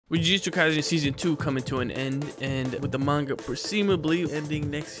With Jujutsu Kaisen Season 2 coming to an end, and with the manga presumably ending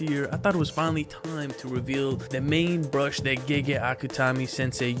next year, I thought it was finally time to reveal the main brush that Gege Akutami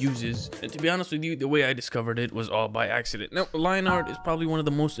sensei uses. And to be honest with you, the way I discovered it was all by accident. Now, line art is probably one of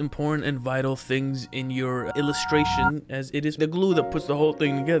the most important and vital things in your illustration, as it is the glue that puts the whole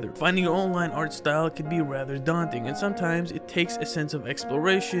thing together. Finding your own line art style can be rather daunting, and sometimes it takes a sense of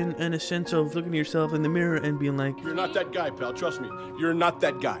exploration and a sense of looking at yourself in the mirror and being like, "You're not that guy, pal, trust me, you're not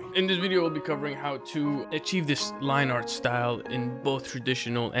that guy." In this video, we'll be covering how to achieve this line art style in both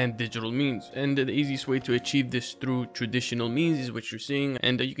traditional and digital means. And the easiest way to achieve this through traditional means is what you're seeing.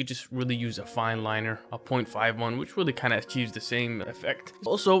 And you could just really use a fine liner, a 0.51, which really kind of achieves the same effect.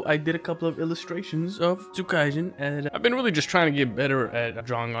 Also, I did a couple of illustrations of Jujutsu Kaisen, and I've been really just trying to get better at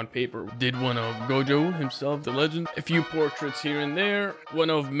drawing on paper. Did one of Gojo himself, the legend. A few portraits here and there.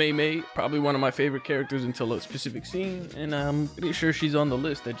 One of Mameo, probably one of my favorite characters until a specific scene. And I'm pretty sure she's on the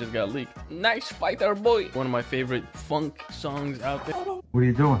list that just got leaked. Nice fighter, boy. One of my favorite funk songs out there. What are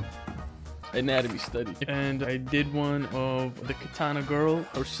you doing? Anatomy study. And I did one of the Katana girl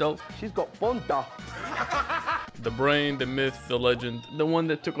herself. She's got bunda. The brain, the myth, the legend, the one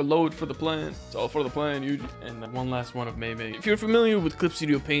that took a load for the plan. It's all for the plan, usually. And one last one of Mameo. If you're familiar with Clip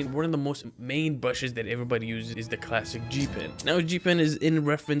Studio Paint, one of the most main brushes that everybody uses is the classic G pen. Now, G pen is in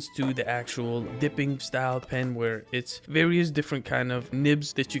reference to the actual dipping style pen, where it's various different kind of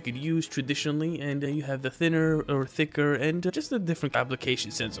nibs that you could use traditionally, and you have the thinner or thicker and just a different application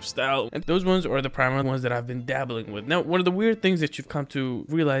sense of style. And those ones are the primary ones that I've been dabbling with. Now, one of the weird things that you've come to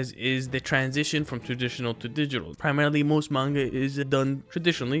realize is the transition from traditional to digital. Primarily, most manga is done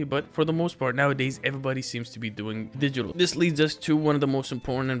traditionally, but for the most part nowadays everybody seems to be doing digital. This leads us to one of the most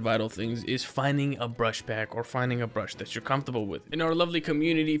important and vital things, is finding a brush pack or finding a brush that you're comfortable with. In our lovely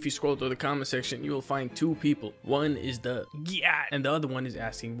community, if you scroll through the comment section, you will find two people. One is the yeah, and the other one is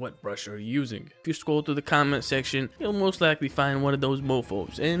asking what brush are you using. If you scroll through the comment section, you'll most likely find one of those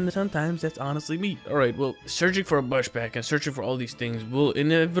mofos, and sometimes that's honestly me. Alright, well, searching for a brush pack and searching for all these things will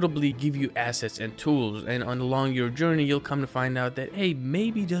inevitably give you assets and tools, and along your journey you'll come to find out that, hey,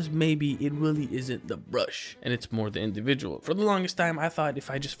 maybe, just maybe, it really isn't the brush and it's more the individual. For the longest time, I thought if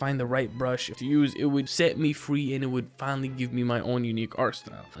I just find the right brush to use, it would set me free and it would finally give me my own unique art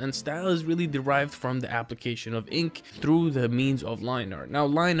style. And style is really derived from the application of ink through the means of line art. Now,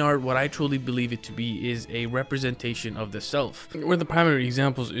 line art, what I truly believe it to be, is a representation of the self. One of the primary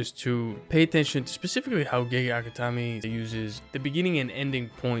examples is to pay attention to specifically how Gege Akutami uses the beginning and ending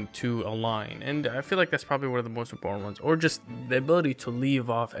point to a line, and I feel like that's probably one of the most important ones, or just the ability to leave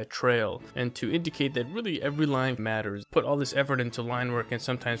off a trail and to indicate that really every line matters. Put all this effort into line work, and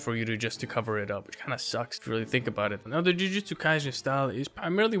sometimes for you to cover it up, which kind of sucks if you really think about it. Now, the Jujutsu Kaisen style is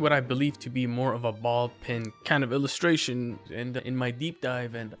primarily what I believe to be more of a ball pen kind of illustration, and in my deep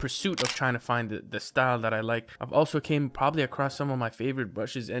dive and pursuit of trying to find the style that I like, I've also came probably across some of my favorite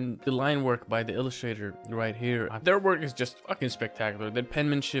brushes, and the line work by the Illustrator right here. Their work is just fucking spectacular. Their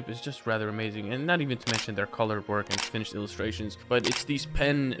penmanship is just rather amazing, and not even to mention their color work and finished illustrations. But it's these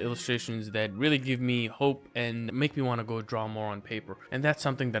pen illustrations that really give me hope and make me want to go draw more on paper, and that's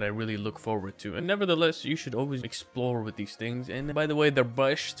something that I really look forward to. And nevertheless, you should always explore with these things. And by the way, their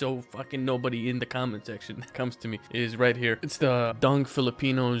brush, so fucking nobody in the comment section comes to me, is right here. It's the Dung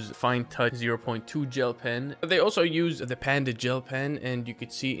Filipinos Fine Touch 0.2 gel pen. They also use the Panda gel pen, and you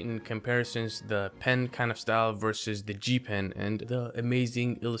could see in comparisons the pen kind of style versus the G pen. And the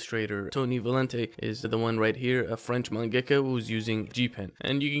amazing illustrator Tony Valente is the one right here, a French mangaka who's using G pen,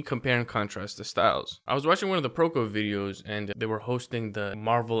 and you can compare and contrast the styles. I was watching one of the Proco videos, and they were hosting the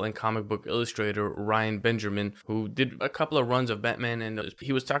Marvel and comic book illustrator Ryan Benjamin, who did a couple of runs of Batman, and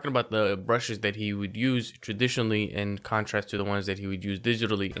he was talking about the brushes that he would use traditionally in contrast to the ones that he would use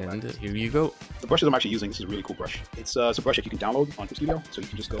digitally, and here you go. The brushes I'm actually using, this is a really cool brush. It's a brush that you can download on Clip Studio, so you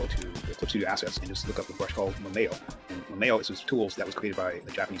can just go to the Clip Studio assets and just look up the brush called Mameo. And Mameo is this tools that was created by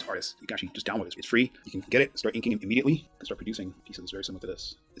a Japanese artist. You can actually just download it. It's free. You can get it, start inking it immediately, and start producing pieces very similar to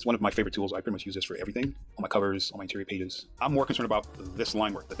this. It's one of my favorite tools. I pretty much use this for everything, on my covers, on my interior pages. I'm more concerned about this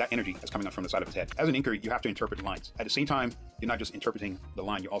line work, that energy that's coming up from the side of his head. As an inker, you have to interpret the lines. At the same time, you're not just interpreting the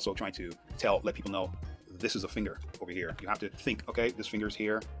line, you're also trying to let people know this is a finger over here. You have to think, okay, this finger's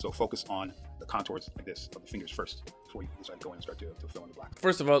here, so focus on the contours like this of the fingers first before you decide to go in and start to fill in the black.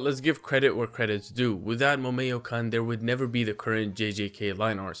 First of all, let's give credit where credit's due. Without Mameo-kun, there would never be the current JJK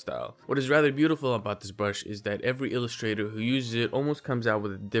line art style. What is rather beautiful about this brush is that every illustrator who uses it almost comes out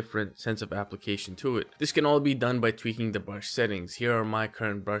with a different sense of application to it. This can all be done by tweaking the brush settings. Here are my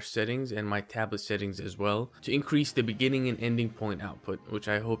current brush settings and my tablet settings as well to increase the beginning and ending point output, which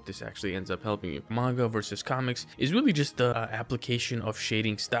I hope this actually ends up helping you. Manga versus comics is really just the application of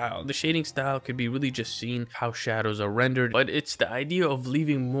shading style. The shading style could be really just seeing how shadows are rendered, but it's the idea of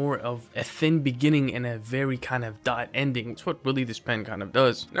leaving more of a thin beginning and a very kind of dot ending. It's what really this pen kind of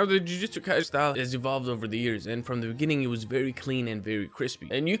does. Now the Jujutsu Kaisen style has evolved over the years, and from the beginning it was very clean and very crispy,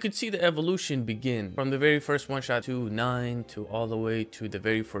 and you could see the evolution begin from the very first one shot to 9 to all the way to the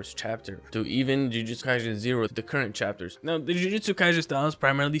very first chapter to even Jujutsu Kaisen 0, the current chapters. Now the Jujutsu Kaisen style is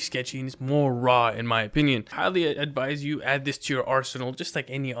primarily sketchy and it's more raw in my opinion. Highly advise you add this to your arsenal just like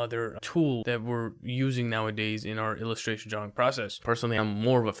any other tool that we're using nowadays in our illustration drawing process. Personally, I'm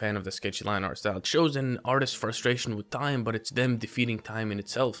more of a fan of the sketchy line art style. It shows an artist's frustration with time, but it's them defeating time in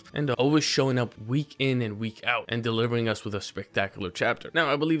itself and always showing up week in and week out and delivering us with a spectacular chapter.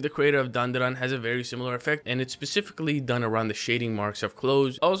 Now I believe the creator of Dandaran has a very similar effect, and it's specifically done around the shading marks of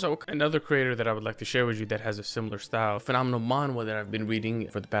clothes. Also, another creator that I would like to share with you that has a similar style, phenomenal manhwa that I've been reading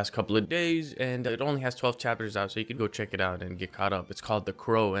for the past couple of days, and it only has 12 chapters out, so you can go check it out and get caught up. It's called The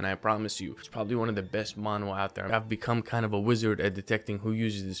Crow, and I promise you, it's probably one of the best manhwa out there. I've become kind of a wizard at detecting who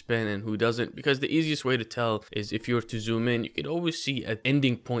uses this pen and who doesn't, because the easiest way to tell is if you were to zoom in, you could always see an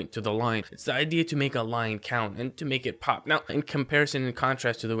ending point to the line. It's the idea to make a line count and to make it pop. Now, in comparison, in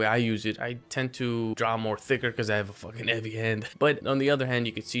contrast to the way I use it, I tend to draw more thicker because I have a fucking heavy hand. But on the other hand,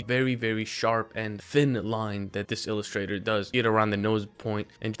 you can see very, very sharp and thin line that this illustrator does. Get around the nose point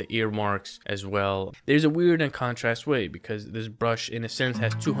and the ear marks as well. There's a weird and contrast way because this brush in a sense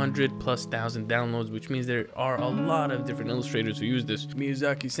has 200,000+ downloads, which means there are a lot of different illustrators who use this.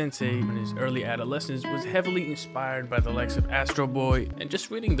 Miyazaki sensei in his early adolescence was heavily inspired by the likes of Astro Boy and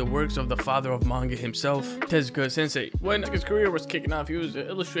just reading the works of the father of manga himself, Tezuka sensei. When his career was kicking off, he was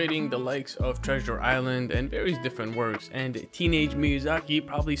illustrating the likes of Treasure Island and various different works, and teenage Miyazaki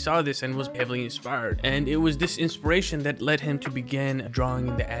probably saw this and was heavily inspired, and it was this inspiration that led him to begin drawing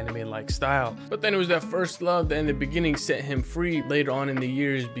in the anime-like style. But then it was that first love that in the beginning set him free, later on in the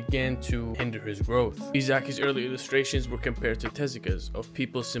years began to hinder his growth. Miyazaki's early illustrations were compared to Tezuka's, of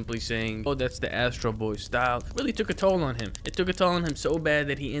people simply saying, oh, that's the Astro Boy style. It really took a toll on him. It took a toll on him so bad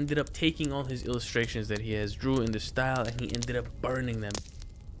that he ended up taking all his illustrations that he has drew in the style and he ended up burning them.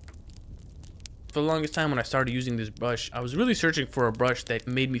 For the longest time when I started using this brush, I was really searching for a brush that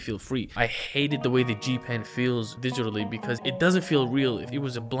made me feel free. I hated the way the G Pen feels digitally because it doesn't feel real. It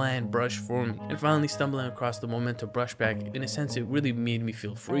was a bland brush for me. And finally stumbling across the Memento brush pack, in a sense it really made me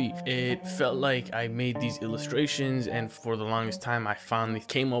feel free. It felt like I made these illustrations, and for the longest time I finally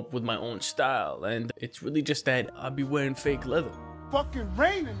came up with my own style, and it's really just that I'll be wearing fake leather. Fucking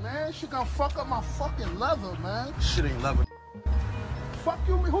raining, man. Shit gonna fuck up my fucking leather, man. Shit ain't leather. Fuck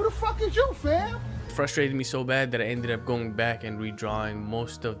you, who the fuck is you, fam? Frustrated me so bad that I ended up going back and redrawing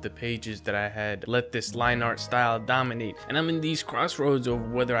most of the pages that I had let this line art style dominate, and I'm in these crossroads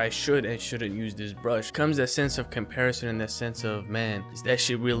of whether I should and shouldn't use this brush. Comes that sense of comparison and that sense of, man, is that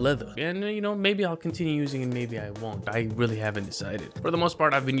shit real leather? And you know, maybe I'll continue using it, maybe I won't. I really haven't decided. For the most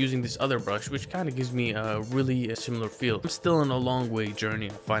part, I've been using this other brush, which kind of gives me a really similar feel. I'm still on a long way journey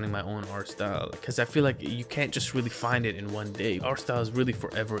of finding my own art style, because I feel like you can't just really find it in one day. Art style is really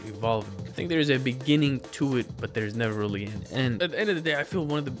forever evolving. I think there's a beginning to it, but there's never really an end. At the end of the day, I feel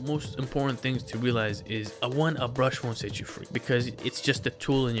one of the most important things to realize is one, a brush won't set you free because it's just a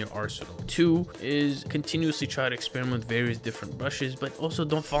tool in your arsenal. Two is continuously try to experiment with various different brushes, but also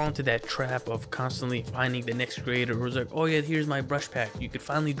don't fall into that trap of constantly finding the next creator who's like, oh yeah, here's my brush pack, you could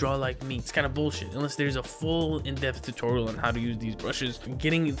finally draw like me. It's kind of bullshit unless there's a full in-depth tutorial on how to use these brushes.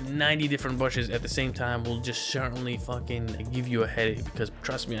 Getting 90 different brushes at the same time will just certainly fucking give you a headache, because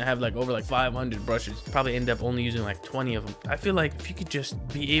trust me, I have like over 500 brushes. Probably end up only using 20 of them. I feel like if you could just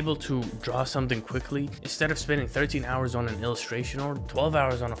be able to draw something quickly, instead of spending 13 hours on an illustration or 12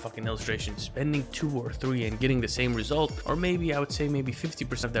 hours on a fucking illustration, spending 2 or 3 and getting the same result, or maybe I would say maybe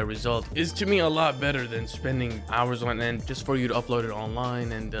 50% of that result, is to me a lot better than spending hours on end just for you to upload it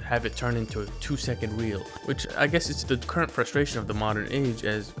online and have it turn into a 2-second reel, which I guess it's the current frustration of the modern age,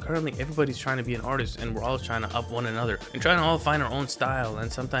 as currently everybody's trying to be an artist and we're all trying to up one another and trying to all find our own style,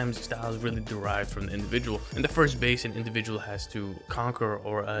 and sometimes styles really derive derived from the individual. And the first base an individual has to conquer,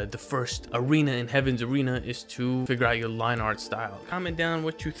 or the first arena in Heaven's Arena, is to figure out your line art style. Comment down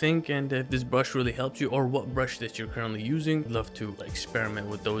what you think and if this brush really helped you, or what brush that you're currently using. I'd love to experiment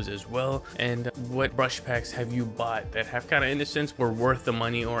with those as well. And what brush packs have you bought that have kind of, in a sense, were worth the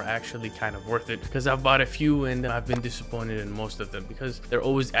money or actually kind of worth it? Because I've bought a few and I've been disappointed in most of them because they're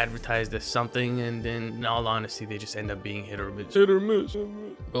always advertised as something, and then in all honesty they just end up being hit or miss.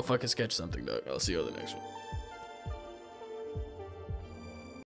 Go fucking sketch something, dog. I'll see you on the next one.